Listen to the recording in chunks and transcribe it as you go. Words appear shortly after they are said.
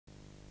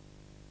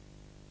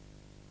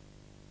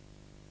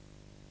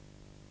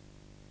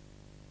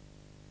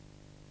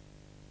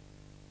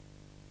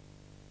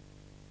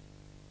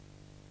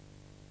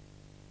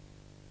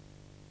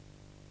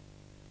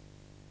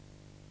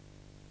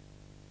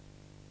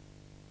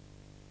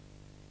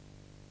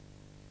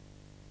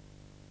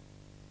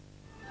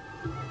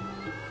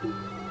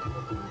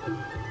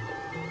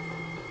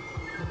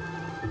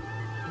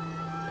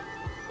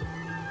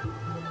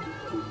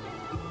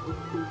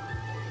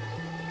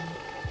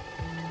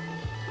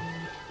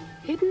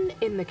Hidden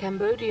in the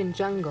Cambodian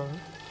jungle,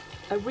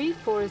 a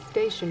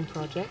reforestation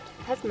project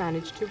has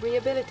managed to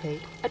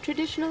rehabilitate a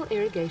traditional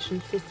irrigation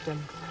system.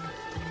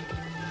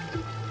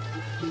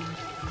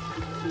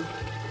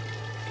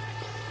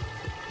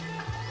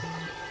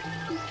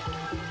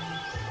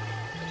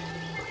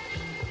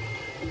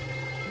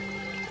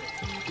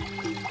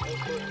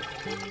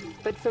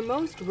 But for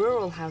most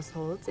rural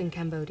households in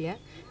Cambodia,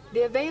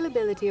 the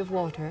availability of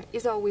water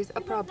is always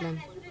a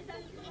problem.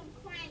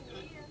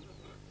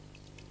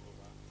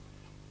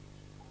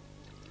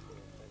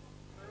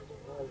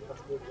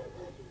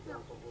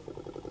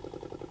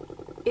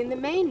 In the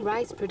main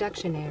rice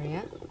production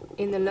area,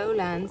 in the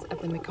lowlands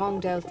of the Mekong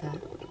Delta,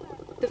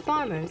 the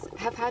farmers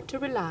have had to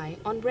rely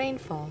on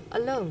rainfall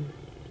alone.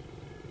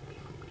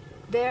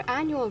 Their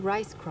annual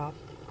rice crop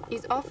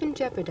is often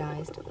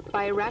jeopardized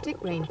by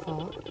erratic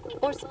rainfall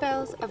or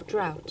spells of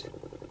drought.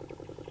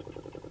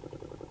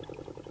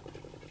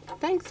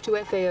 Thanks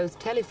to FAO's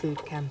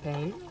TeleFood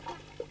campaign,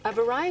 a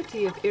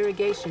variety of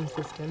irrigation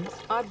systems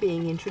are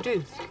being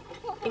introduced,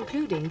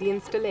 including the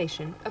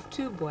installation of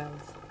tube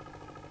wells.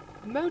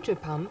 Motor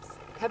pumps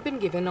have been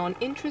given on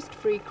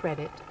interest-free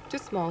credit to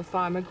small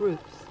farmer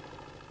groups.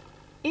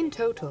 In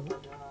total,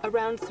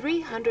 around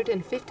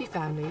 350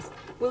 families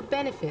will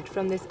benefit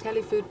from this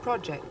TeleFood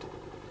project,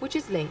 which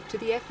is linked to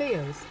the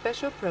FAO's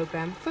special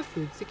program for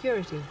food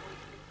security.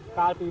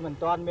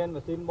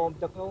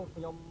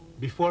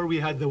 Before we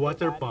had the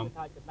water pump,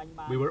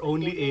 we were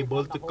only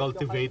able to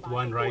cultivate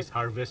one rice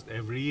harvest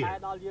every year,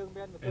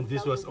 and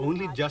this was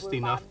only just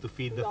enough to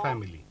feed the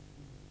family.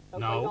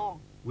 Now,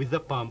 with the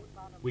pump,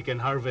 we can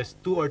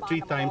harvest 2 or 3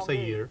 times a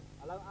year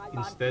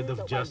instead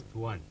of just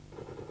one.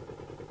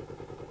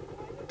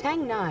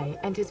 Tang Nai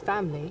and his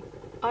family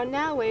are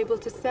now able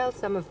to sell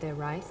some of their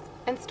rice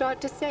and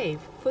start to save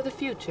for the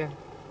future.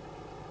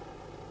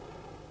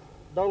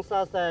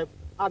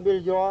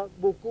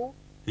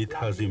 It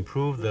has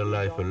improved their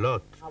life a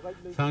lot,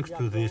 thanks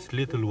to this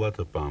little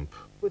water pump.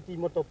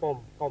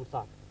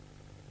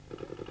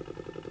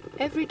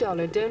 Every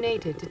dollar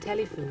donated to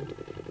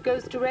TeleFood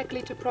goes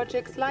directly to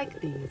projects like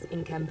these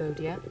in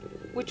Cambodia,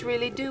 which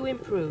really do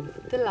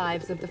improve the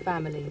lives of the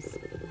families.